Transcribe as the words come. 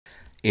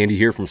Andy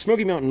here from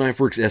Smoky Mountain Knife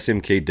Works,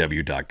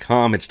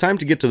 SMKW.com. It's time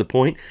to get to the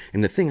point,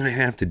 and the thing I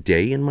have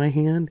today in my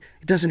hand,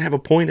 it doesn't have a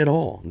point at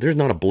all. There's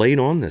not a blade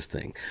on this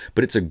thing,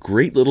 but it's a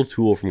great little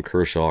tool from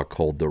Kershaw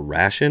called the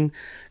Ration.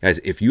 Guys,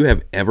 if you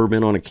have ever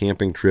been on a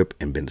camping trip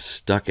and been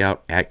stuck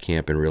out at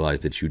camp and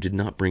realized that you did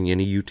not bring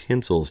any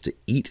utensils to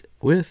eat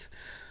with,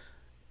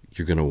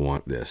 you're going to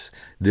want this.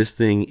 This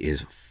thing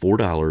is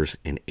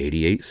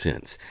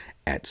 $4.88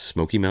 at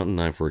Smoky Mountain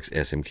Knife Works,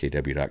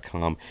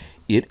 SMKW.com.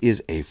 It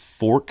is a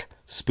fork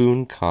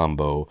spoon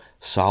combo,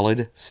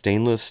 solid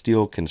stainless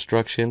steel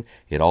construction.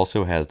 It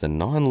also has the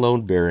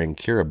non-load bearing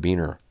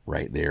carabiner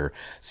right there.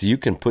 So you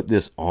can put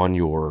this on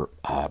your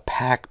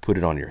pack, put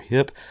it on your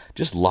hip,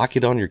 just lock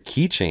it on your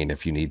keychain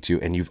if you need to,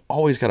 and you've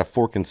always got a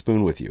fork and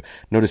spoon with you.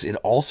 Notice it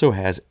also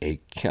has a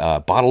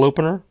bottle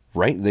opener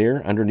right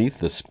there underneath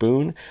the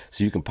spoon,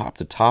 so you can pop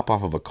the top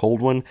off of a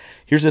cold one.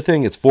 Here's the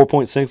thing, it's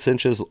 4.6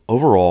 inches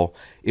overall.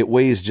 It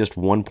weighs just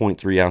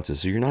 1.3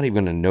 ounces, so you're not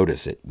even going to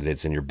notice it, that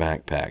it's in your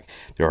backpack.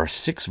 There are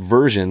 6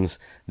 versions.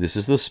 This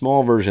is the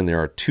small version. There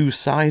are 2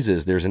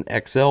 sizes. There's an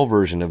XL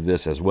version of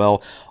this as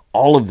well.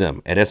 All of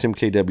them at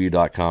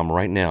smkw.com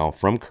right now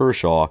from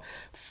Kershaw,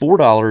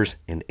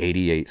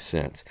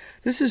 $4.88.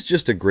 This is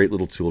just a great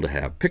little tool to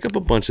have. Pick up a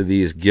bunch of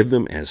these, give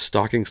them as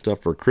stocking stuff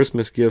for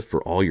Christmas gift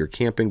for all your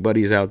camping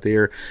buddies out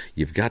there.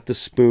 You've got the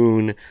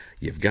spoon,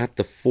 you've got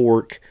the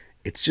fork.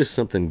 It's just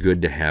something good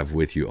to have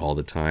with you all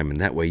the time, and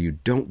that way you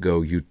don't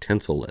go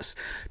utensil-less.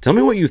 Tell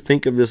me what you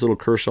think of this little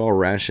Kershaw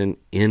Ration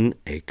in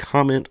a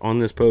comment on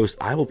this post.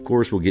 I, of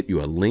course, will get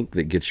you a link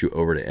that gets you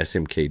over to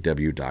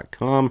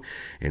smkw.com,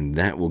 and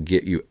that will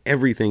get you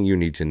everything you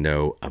need to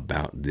know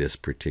about this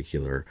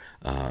particular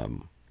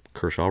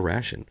Kershaw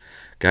Ration.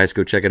 Guys,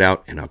 go check it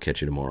out, and I'll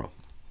catch you tomorrow.